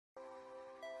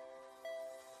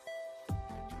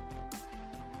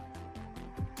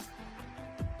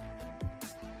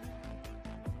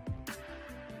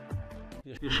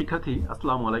প্রিয় শিক্ষার্থী,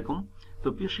 আসসালামু আলাইকুম। তো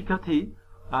প্রিয় শিক্ষার্থী,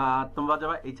 তোমরা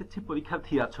যারা এইচএসসি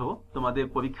পরীক্ষার্থী আছো, তোমাদের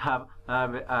পরীক্ষার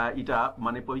এটা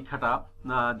মানে পরীক্ষাটা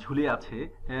ঝুলে আছে,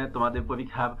 তোমাদের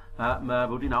পরীক্ষার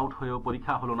রুটিন আউট হয়েও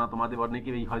পরীক্ষা হলো না, তোমাদের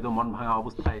অনেকেরই হয়তো মন ভাঙা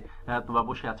অবস্থায় তোমরা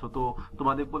বসে আছো। তো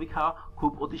তোমাদের পরীক্ষা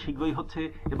খুব অতি শীঘ্রই হচ্ছে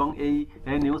এবং এই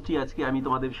নিউজটি আজকে আমি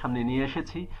তোমাদের সামনে নিয়ে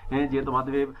এসেছি যে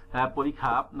তোমাদের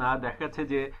পরীক্ষা দেখা যাচ্ছে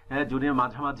যে জুনের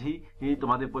মাঝামাঝি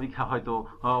তোমাদের পরীক্ষা হয়তো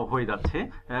হয়ে যাচ্ছে।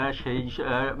 সেই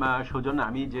সৌজন্য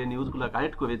আমি যে নিউজগুলো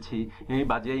কালেক্ট করেছি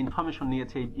বা যে ইনফরমেশন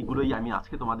নিয়েছি এগুলোই আমি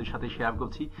আজকে তোমাদের সাথে শেয়ার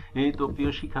করছি। তো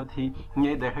প্রিয় শিক্ষার্থী,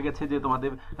 দেখা গেছে যে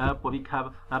তোমাদের পরীক্ষার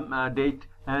ডেট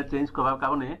চেঞ্জ করার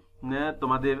কারণে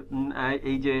তোমাদের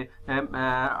এই যে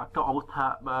একটা অবস্থা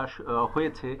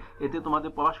হয়েছে, এতে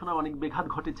তোমাদের পড়াশোনা অনেক ব্যাঘাত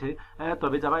ঘটেছে।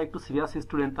 তবে যারা একটু সিরিয়াস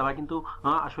স্টুডেন্ট তারা কিন্তু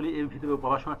আসলে এর ভিতরে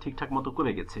পড়াশোনা ঠিকঠাক মতো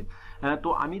করে গেছে। তো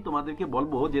আমি তোমাদেরকে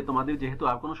বলবো যে তোমাদের যেহেতু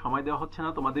আর কোনো সময় দেওয়া হচ্ছে না,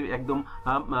 তোমাদের একদম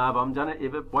রমজানের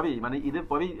এবার পরেই মানে ঈদের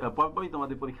পরপরই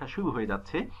তোমাদের পরীক্ষা শুরু হয়ে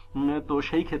যাচ্ছে। তো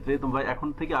সেই ক্ষেত্রে তোমরা এখন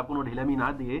থেকে আর কোনো ঢিলামি না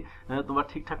দিয়ে তোমরা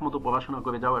ঠিকঠাক মতো পড়াশোনা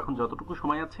করে যাও এখন যতটুকু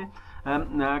সময় আছে।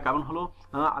 কারণ হলো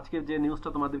আজকের যে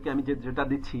নিউজটা তোমাদেরকে আমি যেটা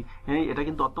দিচ্ছি এটা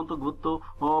কিন্তু অত্যন্ত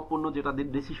গুরুত্বপূর্ণ, যেটা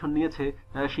ডিসিশন নিয়েছে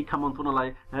শিক্ষা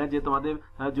মন্ত্রণালয় যে তোমাদের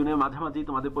জুনের মাঝামাঝি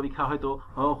তোমাদের পরীক্ষা হয়তো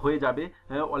হয়ে যাবে।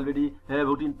 অলরেডি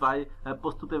রুটিন প্রায়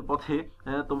প্রস্তুতের পথে,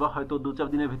 তোমরা হয়তো 2-4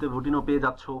 দিনের ভিতরে রুটিনও পেয়ে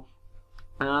যাচ্ছ।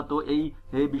 তো এই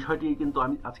বিষয়টি কিন্তু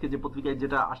আমি আজকে যে পত্রিকায়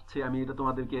যেটা আসছে আমি এটা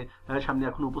তোমাদেরকে সামনে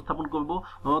এখন উপস্থাপন করব।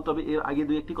 তবে এর আগে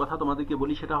দুই একটি কথা তোমাদেরকে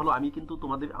বলি, সেটা হলো আমি কিন্তু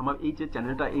তোমাদের আমার এই যে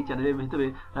চ্যানেলটা, এই চ্যানেলের ভিতরে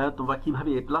তোমরা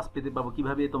কিভাবে A+ পেতে পাবো,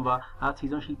 কিভাবে তোমরা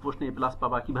সৃজনশীল প্রশ্নে A+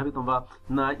 পাবা, কিভাবে তোমরা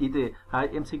এতে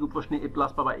MCQ প্রশ্নে A+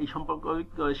 পাবা, এই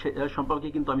সম্পর্কে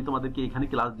কিন্তু আমি তোমাদেরকে এখানে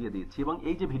ক্লাস দিয়ে দিয়েছি। এবং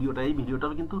এই যে এই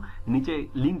ভিডিওটার কিন্তু নিচে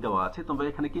লিঙ্ক দেওয়া আছে, তোমরা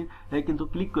এখানে কিন্তু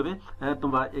ক্লিক করে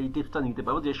তোমরা এই টিপসটা নিতে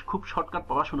পারো যে খুব শর্টকাট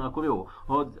পড়াশোনা করেও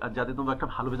যাতে তোমরা একটা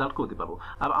ভালো রেজাল্ট করতে পারো।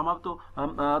 আর আমার তো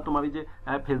তোমার এই যে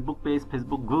ফেসবুক পেজ,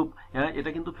 ফেসবুক গ্রুপ, এটা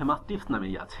কিন্তু ফেমাস টিপস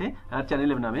নামেই আছে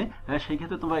চ্যানেলের নামে। সেই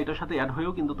ক্ষেত্রে তোমরা এটার সাথে অ্যাড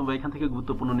হয়েও কিন্তু তোমরা এখান থেকে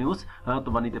গুরুত্বপূর্ণ নিউজ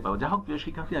তোমরা নিতে পারো। যাই হোক প্রিয়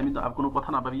শিক্ষার্থী, আমি তো আর কোনো কথা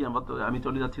না পারি, আমি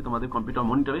চলে যাচ্ছি তোমাদের কম্পিউটার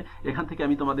মনিটরে। এখান থেকে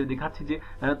আমি তোমাদের দেখাচ্ছি যে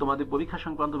তোমাদের পরীক্ষা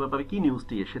সংক্রান্ত ব্যাপারে কি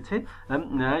নিউজটি এসেছে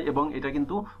এবং এটা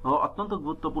কিন্তু অত্যন্ত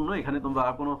গুরুত্বপূর্ণ। এখানে তোমরা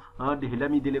আর কোনো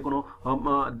ঢিলামি দিলে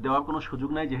দেওয়ার কোনো সুযোগ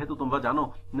নাই, যেহেতু তোমরা জানো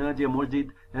যে মসজিদ,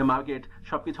 মার্কেট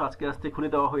সবকিছু আজকে আস্তে খুলে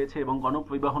দেওয়া হয়েছে এবং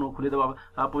গণপরিবহনও খুলে দেওয়ার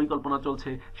পরিকল্পনা চলছে।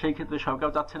 সেই ক্ষেত্রে সরকার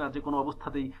চাচ্ছে না যে কোনো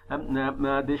অবস্থাতেই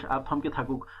দেশ আর থমকে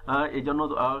থাকুক, এই জন্য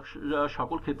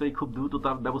সকল ক্ষেত্রেই খুব দ্রুত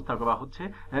তার ব্যবস্থা করা হচ্ছে।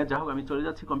 যাই হোক, আমি চলে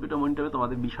যাচ্ছি কম্পিউটার মনিটরে,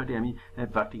 তোমাদের বিষয়টি আমি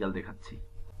প্র্যাকটিক্যাল দেখাচ্ছি।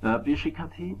 প্রিয়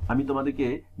শিক্ষার্থী, আমি তোমাদেরকে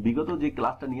বিগত যে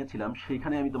ক্লাসটা নিয়েছিলাম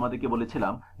সেইখানে আমি তোমাদেরকে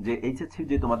বলেছিলাম যে এইচএসসির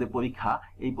যে তোমাদের পরীক্ষা,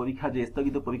 এই পরীক্ষা যে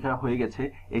স্থগিত পরীক্ষা হয়ে গেছে,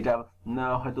 এটা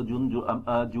হয়তো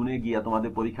জুনে গিয়ে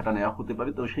তোমাদের পরীক্ষাটা নেওয়া হতে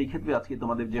পারে। তো সেই ক্ষেত্রে আজকে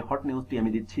তোমাদের যে হট নিউজটি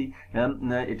আমি দিচ্ছি,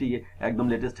 এটি একদম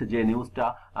লেটেস্ট যে নিউজটা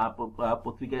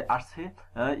পত্রিকায় আসছে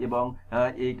এবং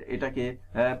এটাকে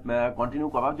কন্টিনিউ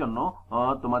করার জন্য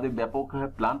তোমাদের ব্যাপক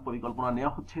প্ল্যান পরিকল্পনা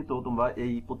নেওয়া হচ্ছে। তো তোমরা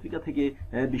এই পত্রিকা থেকে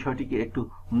বিষয়টিকে একটু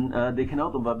দেখে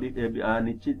নাও, তোমরা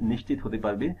নিশ্চিত হতে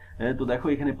পারবে। তো দেখো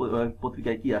এখানে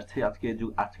পত্রিকায় কি আসছে,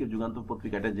 আজকের যুগান্তর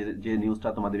পত্রিকাটা যে নিউজটা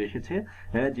তোমাদের এসেছে,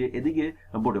 যে এদিকে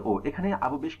বোর্ডে এখানে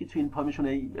আরো বেশ কিছু ইনফরমেশন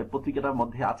এই পত্রিকাটার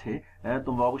মধ্যে আছে,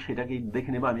 তোমরা অবশ্যই এটাকে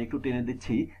দেখে নেবে। আমি একটু টেনে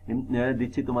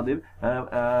দিচ্ছি তোমাদের।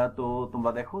 তো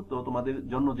তোমরা দেখো, তো তোমাদের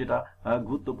জন্য যেটা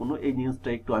গুরুত্বপূর্ণ এই নিউজটা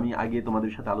একটু আমি আগে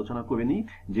তোমাদের সাথে আলোচনা করে নিই।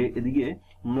 যে এদিকে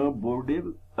বোর্ডের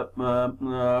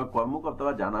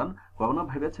কর্মকর্তারা জানান, করোনা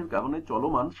ভাইরাসের কারণে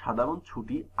চলমান সাধারণ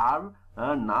ছুটি আর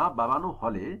না বাড়ানো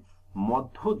হলে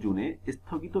মধ্য জুনে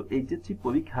স্থগিত এইচএসসি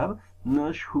পরীক্ষার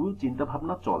শুরু চিন্তা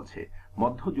ভাবনা চলছে।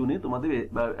 মধ্য জুনে তোমাদের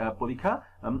পরীক্ষা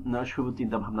শুরু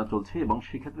চিন্তা ভাবনা চলছে এবং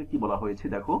সেক্ষেত্রে কি বলা হয়েছে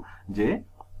দেখো, যে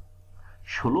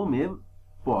 16 মে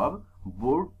পর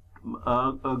বোর্ড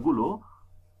গুলো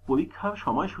পরীক্ষার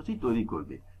সময়সূচি তৈরি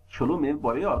করবে। 16 মে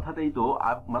পরে, অর্থাৎ এই তো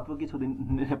আর মাত্র কিছুদিন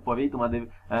পরেই তোমাদের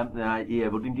এই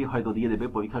রুটিনটি হয়তো দিয়ে দেবে,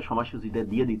 পরীক্ষার সময়সূচিটা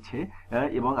দিয়ে দিচ্ছে।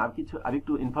 এবং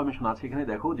আরেকটু ইনফরমেশন আছে এখানে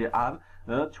দেখো, যে আর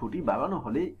ছুটি বাড়ানো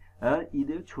হলে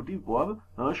ঈদের ছুটির পর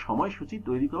সময়সূচি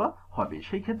তৈরি করা হবে।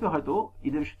 সেই ক্ষেত্রে হয়তো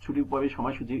ঈদের ছুটির পরে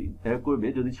সময়সূচি করবে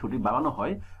যদি ছুটি বাড়ানো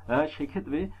হয়।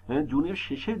 সেক্ষেত্রে জুনের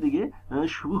শেষের দিকে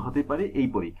শুরু হতে পারে এই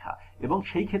পরীক্ষা এবং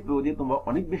সেই ক্ষেত্রে যে তোমরা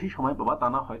অনেক বেশি সময় পাবা তা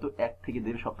না, হয়তো 1 থেকে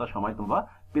 1.5 সপ্তাহ সময় তোমরা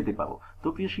পেতে পারো। তো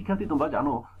প্রিয় শিক্ষার্থী, তোমরা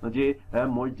জানো যে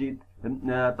মসজিদ,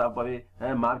 তারপরে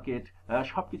মার্কেট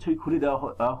সবকিছুই খুলে দেওয়া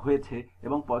হয়েছে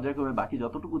এবং পর্যায়ক্রমে বাকি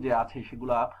যতটুকু যে আছে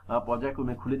সেগুলা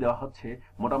পর্যায়ক্রমে খুলে দেওয়া হচ্ছে।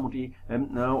 মোটামুটি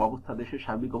অবস্থা, দেশের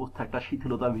সার্বিক অবস্থা একটা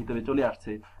শিথিলতার ভিতরে চলে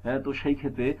আসছে। তো সেই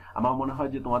ক্ষেত্রে আমার মনে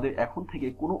হয় যে তোমাদের এখন থেকে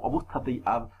কোনো অবস্থাতেই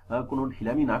আর কোনো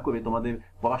ঢিলামি না করে তোমাদের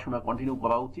পড়াশোনা কন্টিনিউ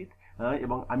করা উচিত।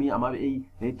 এবং আমি আমার এই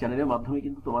চ্যানেলের মাধ্যমে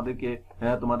কিন্তু তোমাদেরকে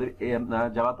তোমাদের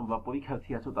যারা তোমরা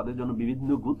পরীক্ষার্থী আছো তাদের জন্য বিভিন্ন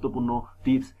গুরুত্বপূর্ণ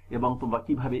টিপস এবং তোমরা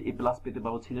কিভাবে A+ পেতে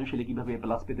পারো, সৃজনশীলে কিভাবে A+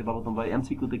 পেতে পারো, তোমরা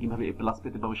এমসিকিউতে কিভাবে A+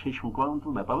 পেতে পারো, সেই সংক্রান্ত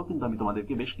ব্যাপারেও কিন্তু আমি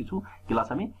তোমাদেরকে বেশ কিছু ক্লাস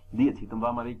আমি দিয়েছি। তোমরা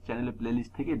আমার এই চ্যানেলের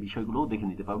প্লেলিস্ট থেকে বিষয়গুলোও দেখে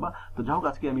নিতে পারবা। তো যাই হোক,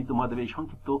 আজকে আমি তোমাদের এই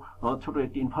সংক্ষিপ্ত ছোট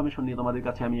একটি ইনফরমেশন নিয়ে তোমাদের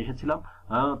কাছে আমি এসেছিলাম।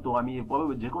 তো আমি এরপরে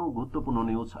যে কোনো গুরুত্বপূর্ণ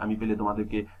নিউজ আমি পেলে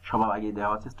তোমাদেরকে সবার আগে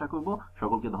দেওয়ার চেষ্টা করব।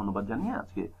 সকলকে ধন্যবাদ জানিয়ে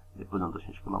আজকে এ পর্যন্ত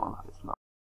শেষ করলাম। আল্লাহ হাফেজ।